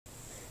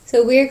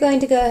So we're going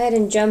to go ahead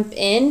and jump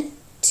in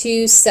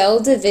to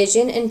cell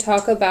division and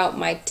talk about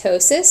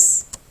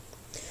mitosis.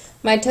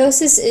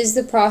 Mitosis is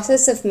the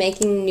process of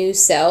making new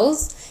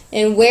cells,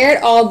 and where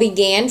it all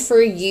began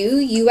for you,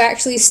 you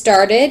actually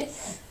started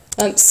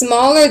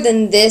smaller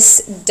than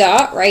this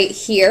dot right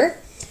here,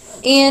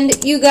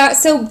 and you got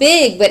so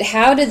big. But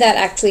how did that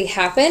actually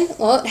happen?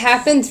 Well, it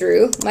happened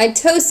through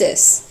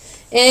mitosis.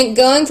 And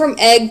going from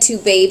egg to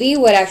baby,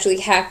 what actually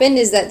happened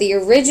is that the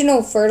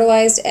original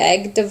fertilized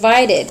egg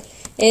divided,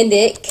 and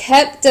it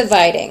kept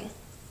dividing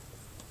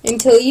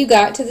until you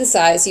got to the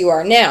size you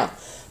are now.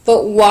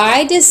 But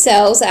why do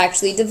cells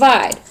actually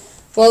divide?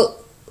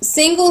 Well,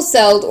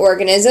 single-celled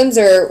organisms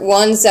or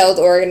one-celled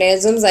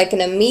organisms like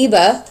an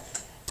amoeba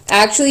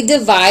actually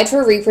divide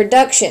for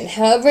reproduction.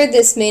 However,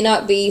 this may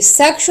not be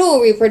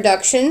sexual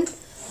reproduction.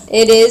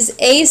 It is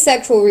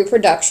asexual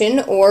reproduction,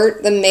 or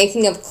the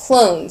making of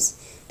clones.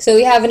 So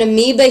we have an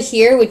amoeba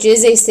here, which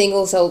is a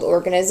single-celled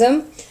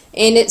organism,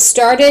 and it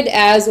started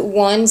as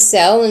one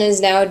cell and is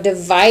now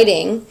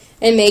dividing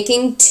and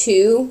making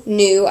two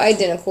new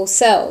identical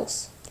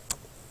cells.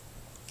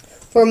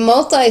 For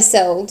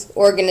multi-celled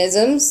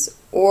organisms,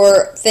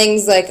 or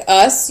things like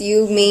us,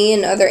 you, me,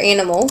 and other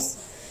animals,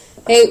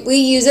 we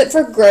use it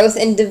for growth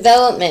and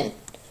development.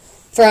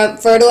 From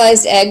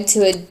fertilized egg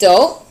to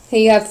adult,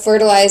 you have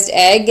fertilized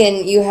egg,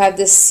 and you have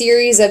this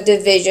series of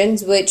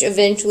divisions which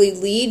eventually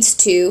leads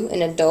to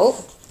an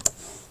adult.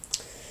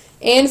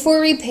 And for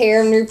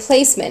repair and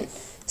replacement.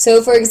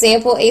 So for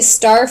example, a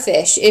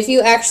starfish, if you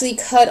actually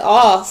cut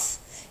off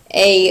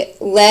a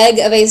leg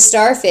of a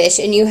starfish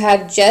and you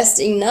have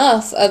just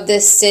enough of the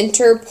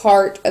center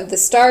part of the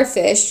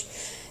starfish,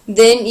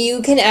 then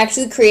you can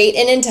actually create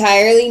an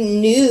entirely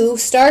new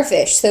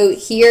starfish. So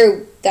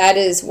here, that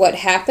is what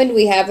happened.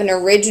 We have an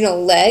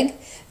original leg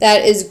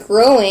that is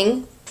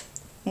growing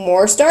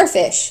more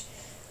starfish.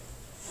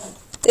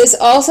 This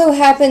also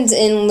happens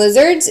in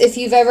lizards. If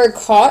you've ever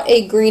caught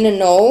a green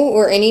anole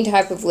or any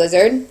type of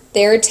lizard,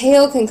 their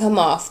tail can come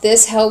off.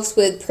 This helps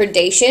with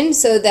predation,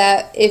 so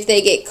that if they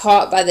get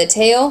caught by the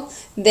tail,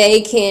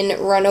 they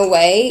can run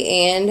away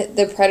and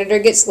the predator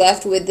gets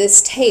left with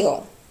this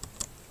tail.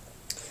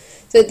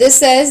 So this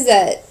says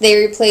that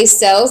they replace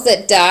cells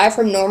that die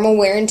from normal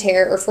wear and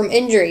tear or from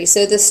injury.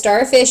 So the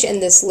starfish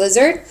and this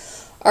lizard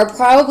are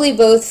probably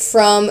both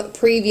from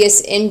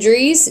previous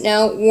injuries.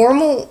 Now,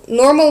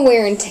 normal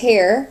wear and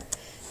tear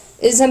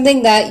is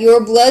something that your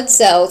blood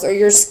cells or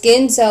your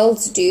skin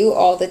cells do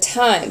all the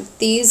time.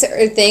 These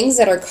are things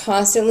that are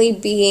constantly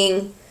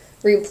being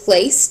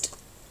replaced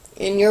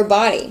in your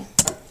body.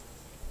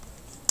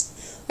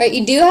 Right,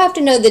 you do have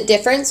to know the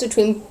difference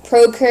between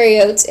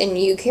prokaryotes and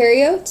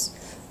eukaryotes.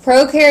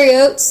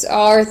 Prokaryotes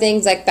are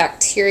things like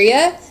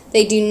bacteria.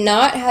 They do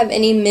not have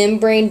any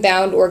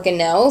membrane-bound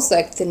organelles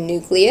like the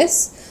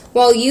nucleus,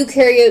 while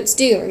eukaryotes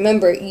do.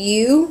 Remember,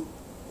 you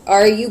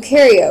are a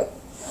eukaryote.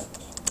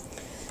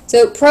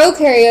 So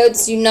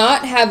prokaryotes do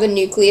not have a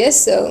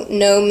nucleus, so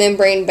no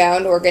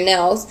membrane-bound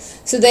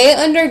organelles. So they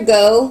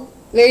undergo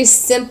a very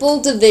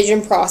simple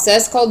division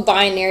process called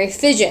binary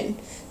fission.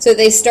 So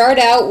they start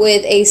out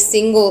with a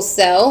single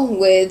cell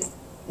with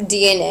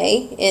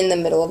DNA in the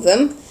middle of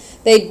them.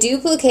 They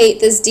duplicate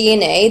this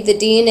DNA, the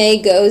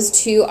DNA goes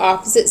to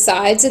opposite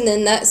sides, and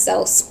then that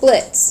cell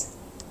splits.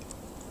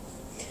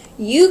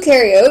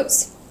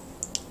 Eukaryotes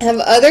have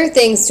other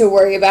things to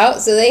worry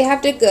about, so they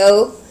have to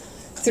go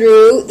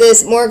through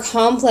this more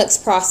complex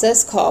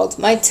process called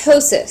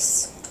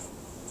mitosis.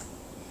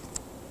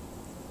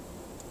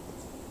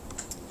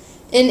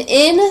 And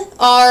in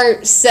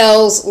our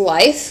cell's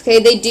life,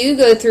 they do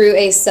go through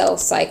a cell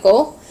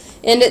cycle.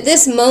 And at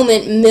this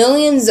moment,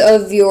 millions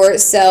of your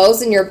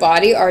cells in your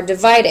body are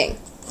dividing.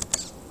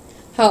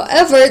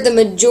 However, the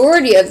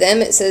majority of them,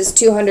 it says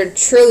 200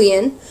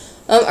 trillion,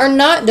 are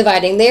not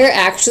dividing. They are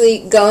actually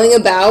going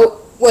about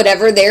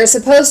whatever they're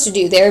supposed to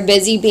do. They're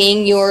busy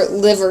being your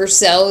liver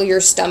cell, your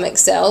stomach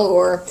cell,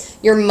 or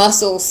your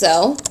muscle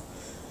cell.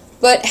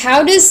 But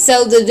how does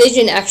cell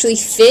division actually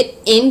fit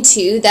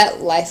into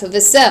that life of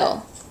a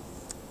cell?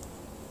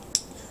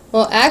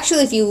 Well,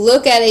 actually, if you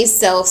look at a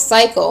cell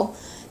cycle,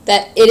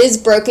 that it is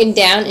broken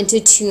down into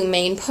two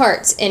main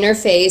parts,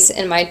 interphase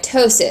and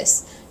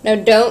mitosis. Now,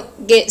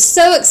 don't get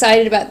so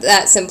excited about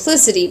that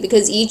simplicity,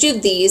 because each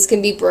of these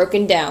can be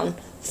broken down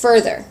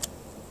further.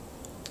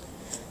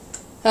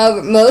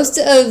 However, most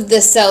of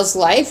the cell's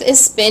life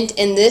is spent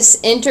in this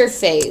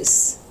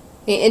interphase.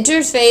 The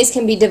interphase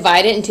can be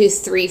divided into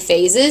three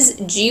phases,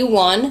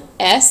 G1,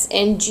 S,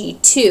 and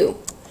G2.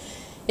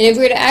 And if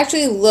we were to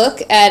actually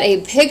look at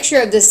a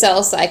picture of the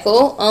cell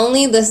cycle,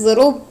 only this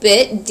little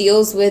bit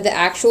deals with the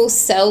actual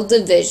cell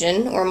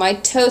division or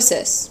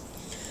mitosis.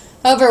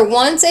 However,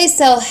 once a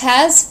cell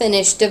has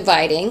finished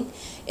dividing,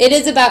 it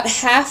is about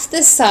half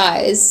the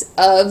size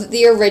of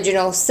the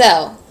original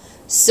cell.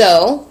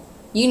 So,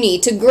 you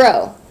need to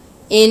grow.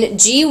 In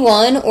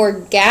G1 or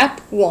gap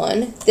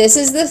 1, this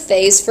is the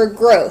phase for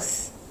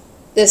growth.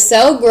 The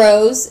cell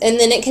grows, and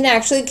then it can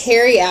actually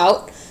carry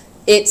out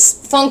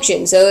its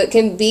function. So it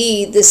can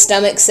be the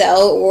stomach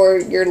cell or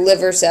your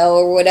liver cell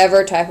or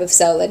whatever type of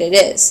cell that it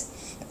is.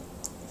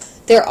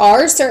 There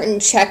are certain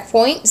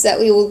checkpoints that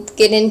we will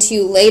get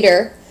into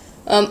later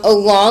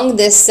along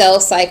this cell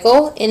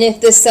cycle, and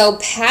if the cell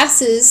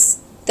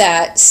passes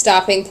that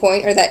stopping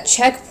point or that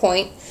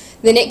checkpoint,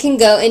 then it can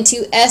go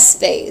into S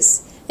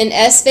phase. And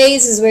S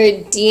phase is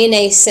where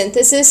DNA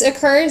synthesis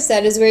occurs.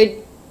 That is where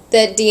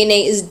that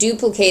DNA is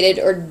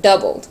duplicated or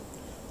doubled.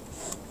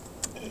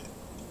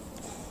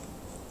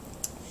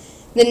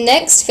 The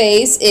next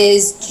phase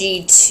is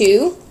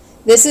G2.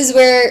 This is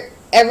where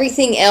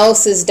everything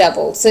else is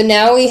doubled. So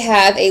now we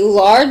have a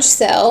large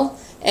cell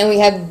and we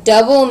have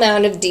double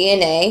amount of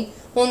DNA.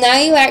 Well, now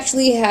you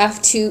actually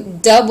have to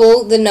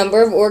double the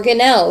number of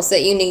organelles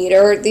that you need,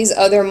 or these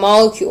other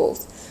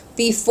molecules,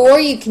 before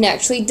you can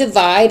actually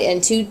divide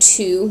into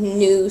 2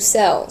 new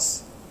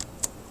cells.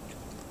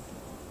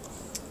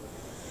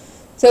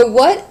 So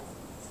what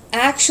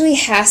actually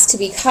has to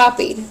be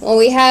copied? Well,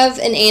 we have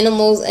an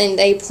animal and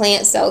a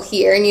plant cell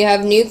here, and you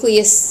have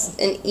nucleus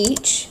in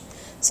each.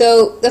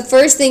 So the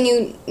first thing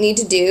you need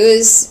to do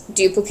is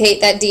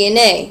duplicate that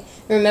DNA.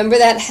 Remember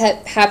that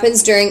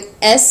happens during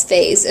S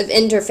phase of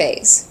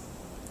interphase.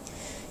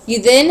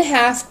 You then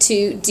have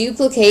to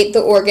duplicate the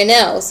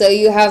organelle. So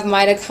you have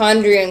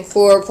mitochondria and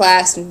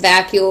chloroplast and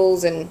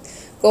vacuoles and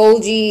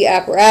Golgi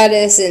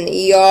apparatus and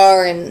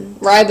ER and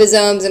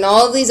ribosomes and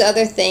all of these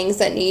other things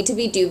that need to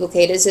be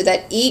duplicated so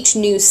that each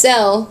new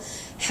cell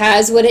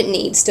has what it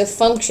needs to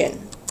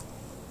function.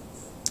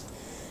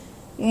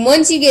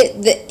 Once you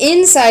get the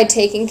inside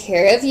taken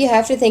care of, you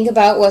have to think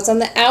about what's on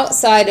the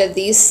outside of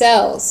these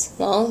cells.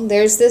 Well,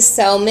 there's this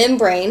cell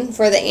membrane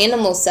for the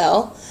animal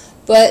cell,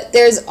 but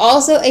there's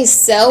also a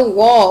cell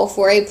wall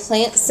for a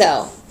plant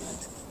cell.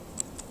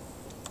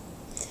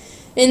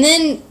 And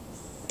then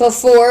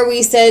before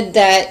we said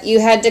that you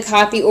had to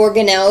copy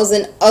organelles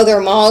and other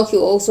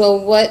molecules. Well,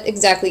 what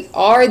exactly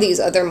are these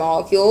other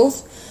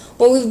molecules?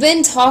 Well, we've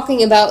been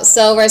talking about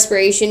cell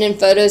respiration and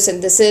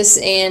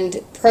photosynthesis and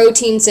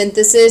protein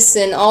synthesis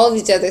and all of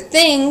these other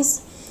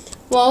things.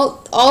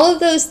 Well, all of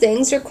those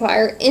things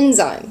require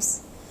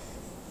enzymes.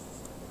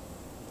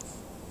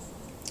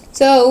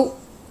 So,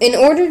 in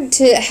order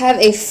to have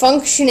a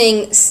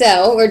functioning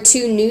cell or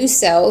 2 new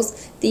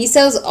cells, these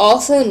cells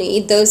also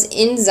need those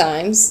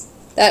enzymes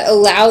that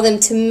allow them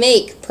to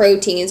make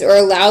proteins or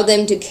allow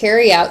them to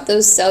carry out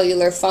those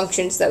cellular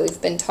functions that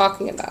we've been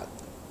talking about.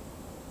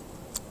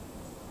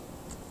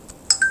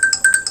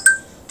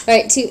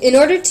 Alright, in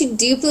order to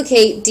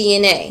duplicate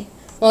DNA,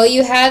 well,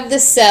 you have the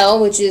cell,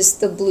 which is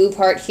the blue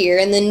part here,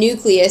 and the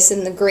nucleus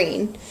in the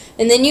green,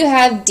 and then you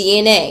have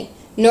DNA.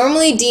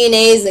 Normally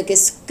DNA is like a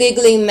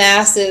squiggly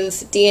massive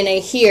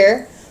DNA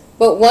here,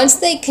 but once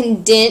they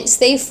condense,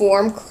 they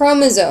form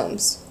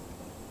chromosomes.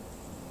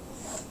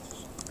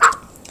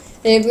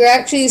 And if you're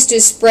actually to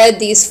spread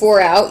these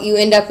 4 out, you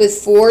end up with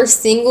 4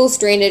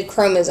 single-stranded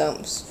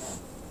chromosomes.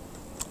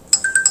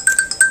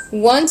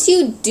 Once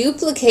you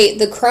duplicate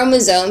the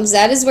chromosomes,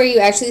 that is where you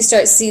actually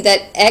start to see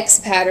that X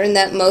pattern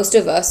that most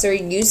of us are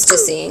used to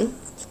seeing.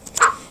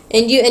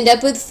 And you end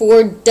up with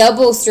 4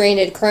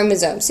 double-stranded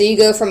chromosomes. So you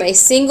go from a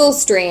single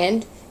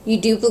strand, you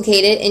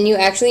duplicate it, and you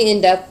actually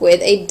end up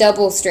with a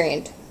double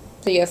strand.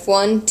 So you have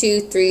 1, 2,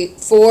 3,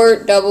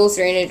 4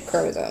 double-stranded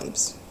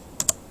chromosomes.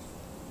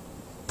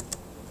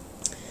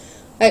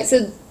 Alright,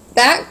 so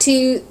back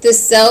to the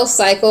cell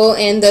cycle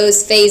and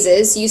those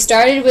phases. You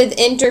started with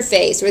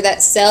interphase, where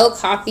that cell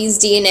copies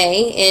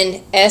DNA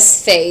in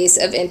S phase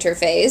of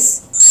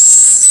interphase.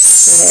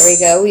 So there we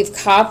go. We've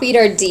copied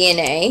our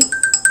DNA.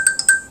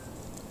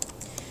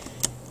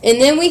 And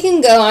then we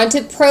can go on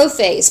to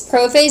prophase.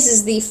 Prophase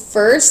is the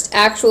first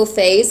actual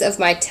phase of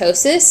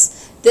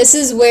mitosis. This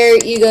is where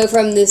you go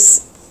from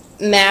this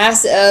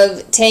mass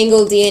of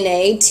tangled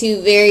DNA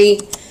to very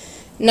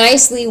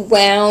nicely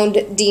wound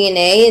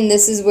DNA, and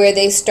this is where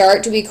they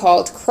start to be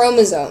called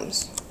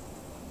chromosomes.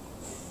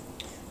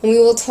 And we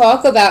will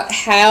talk about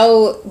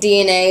how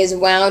DNA is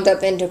wound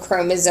up into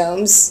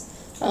chromosomes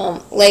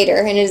later,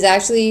 and it is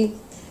actually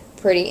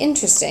pretty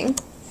interesting.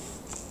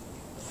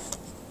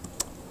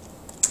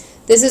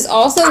 This is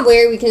also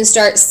where we can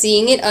start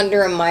seeing it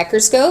under a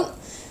microscope.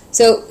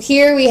 So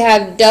here we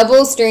have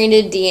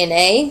double-stranded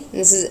DNA.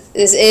 This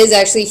is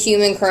actually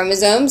human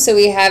chromosomes, so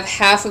we have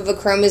half of a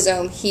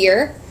chromosome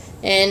here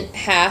and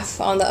half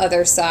on the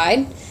other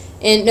side.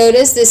 And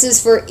notice this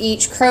is for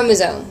each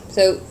chromosome.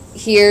 So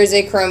here's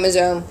a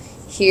chromosome,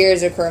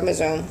 here's a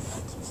chromosome.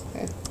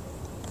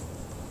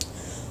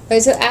 Okay,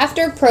 so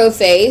after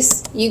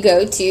prophase, you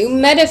go to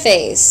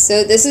metaphase.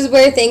 So this is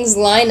where things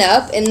line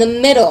up in the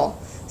middle.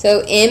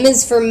 So M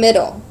is for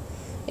middle.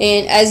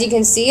 And as you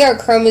can see, our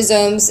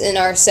chromosomes in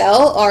our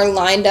cell are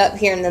lined up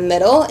here in the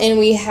middle, and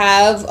we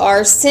have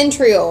our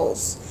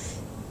centrioles.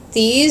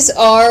 These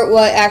are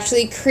what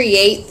actually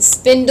create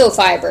spindle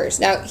fibers.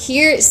 Now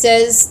here it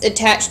says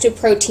attached to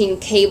protein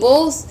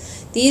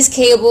cables. These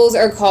cables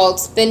are called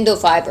spindle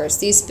fibers.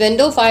 These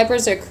spindle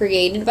fibers are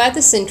created by the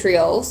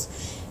centrioles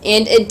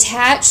and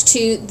attached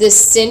to the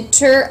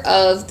center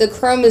of the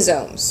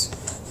chromosomes.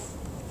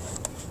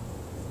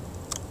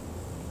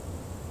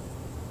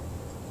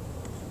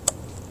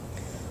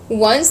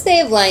 Once they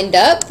have lined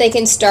up, they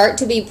can start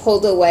to be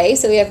pulled away.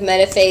 So we have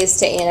metaphase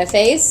to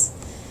anaphase.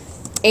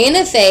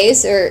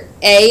 Anaphase, or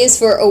A is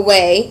for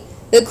away,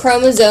 the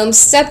chromosomes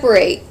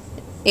separate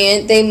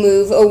and they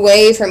move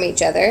away from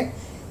each other.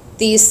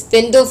 These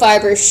spindle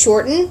fibers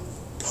shorten,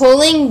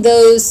 pulling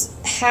those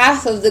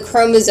half of the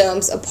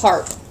chromosomes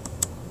apart.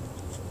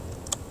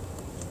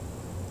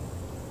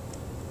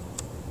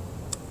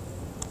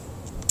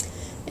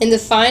 And the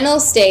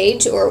final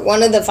stage, or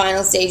one of the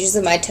final stages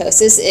of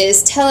mitosis,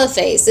 is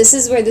telophase. This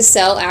is where the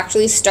cell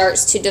actually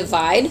starts to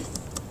divide.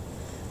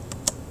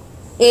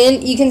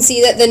 And you can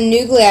see that the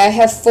nuclei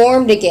have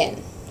formed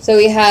again. So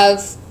we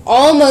have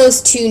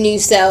almost two new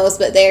cells,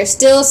 but they are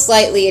still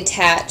slightly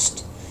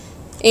attached.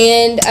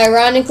 And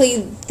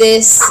ironically,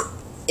 this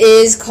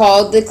is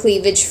called the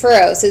cleavage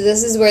furrow. So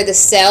this is where the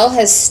cell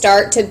has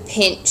started to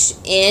pinch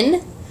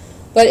in,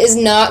 but is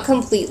not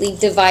completely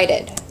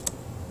divided.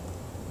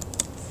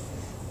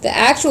 The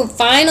actual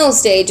final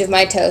stage of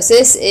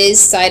mitosis is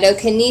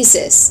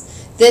cytokinesis.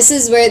 This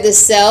is where the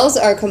cells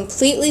are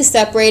completely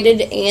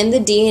separated and the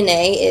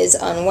DNA is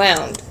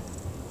unwound.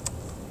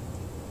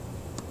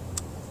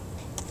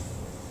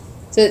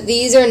 So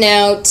these are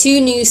now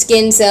two new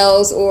skin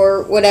cells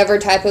or whatever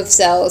type of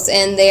cells,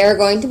 and they are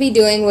going to be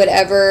doing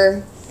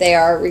whatever they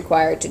are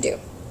required to do.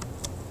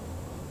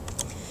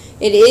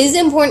 It is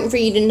important for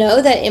you to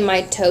know that in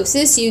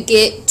mitosis you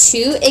get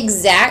two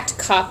exact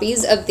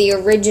copies of the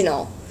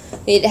original.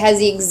 It has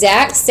the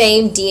exact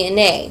same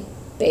DNA.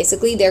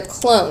 Basically, they're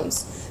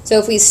clones. So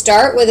if we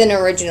start with an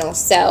original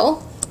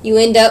cell, you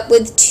end up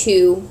with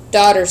two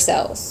daughter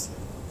cells.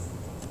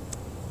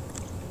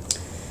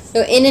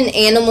 So in an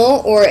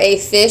animal or a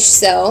fish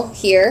cell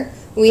here,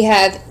 we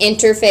have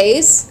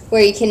interphase,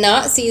 where you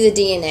cannot see the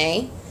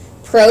DNA,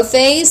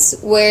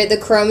 prophase, where the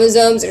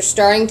chromosomes are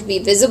starting to be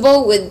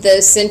visible with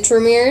the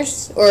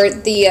centromeres, or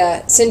the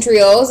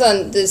centrioles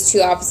on those two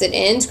opposite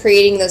ends,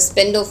 creating those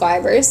spindle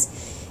fibers.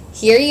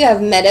 Here you have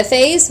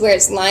metaphase, where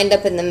it's lined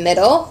up in the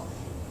middle,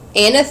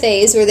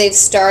 anaphase, where they've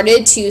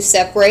started to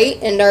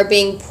separate and are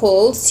being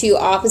pulled to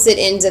opposite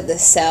ends of the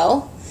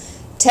cell.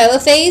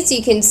 Telophase,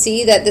 you can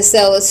see that the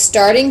cell is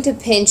starting to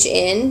pinch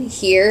in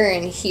here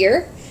and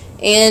here,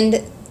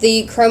 and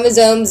the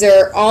chromosomes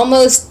are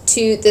almost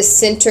to the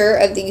center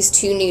of these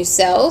two new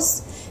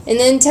cells. And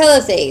then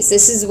telophase,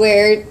 this is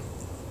where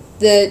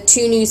the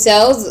two new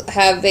cells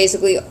have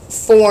basically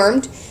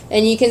formed,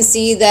 and you can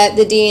see that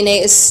the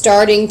DNA is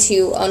starting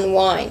to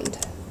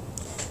unwind.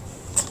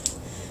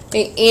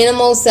 An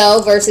animal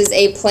cell versus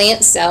a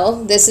plant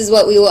cell. This is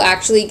what we will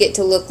actually get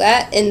to look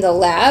at in the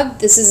lab.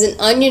 This is an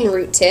onion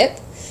root tip,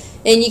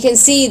 and you can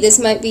see this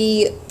might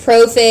be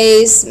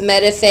prophase,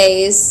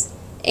 metaphase,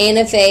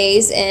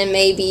 anaphase, and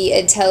maybe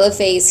a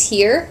telophase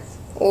here.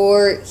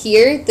 Or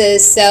here, the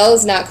cell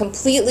is not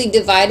completely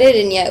divided,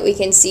 and yet we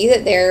can see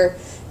that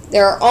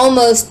there are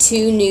almost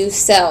two new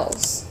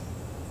cells.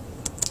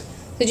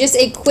 So just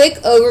a quick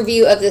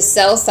overview of the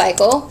cell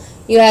cycle.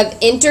 You have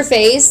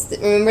interphase.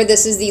 Remember,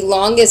 this is the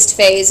longest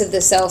phase of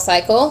the cell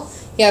cycle.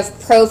 You have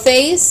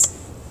prophase,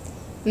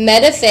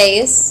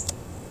 metaphase,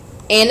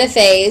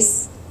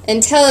 anaphase,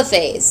 and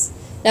telophase.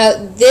 Now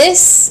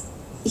this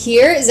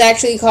here is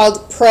actually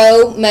called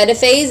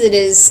prometaphase. It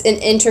is an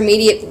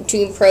intermediate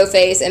between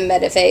prophase and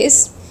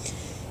metaphase.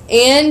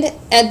 And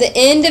at the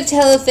end of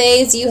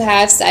telophase, you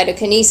have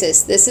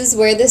cytokinesis. This is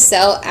where the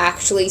cell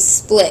actually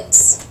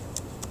splits.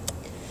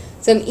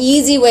 Some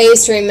easy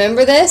ways to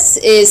remember this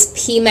is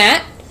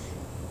PMAT,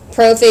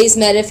 prophase,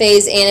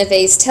 metaphase,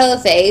 anaphase,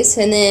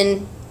 telophase, and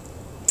then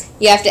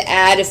you have to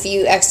add a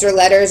few extra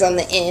letters on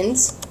the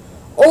ends.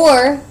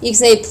 Or you can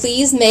say,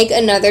 please make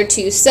another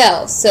two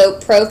cells. So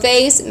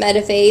prophase,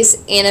 metaphase,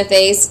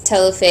 anaphase,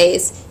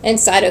 telophase, and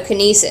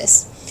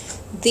cytokinesis.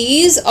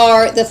 These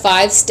are the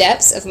 5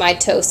 steps of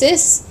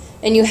mitosis,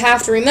 and you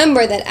have to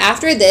remember that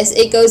after this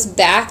it goes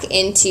back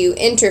into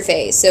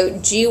interphase. So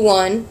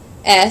G1,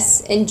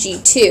 S, and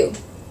G2.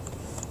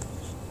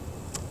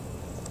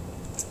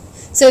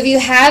 So if you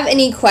have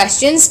any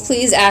questions,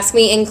 please ask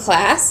me in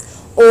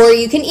class, or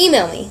you can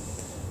email me.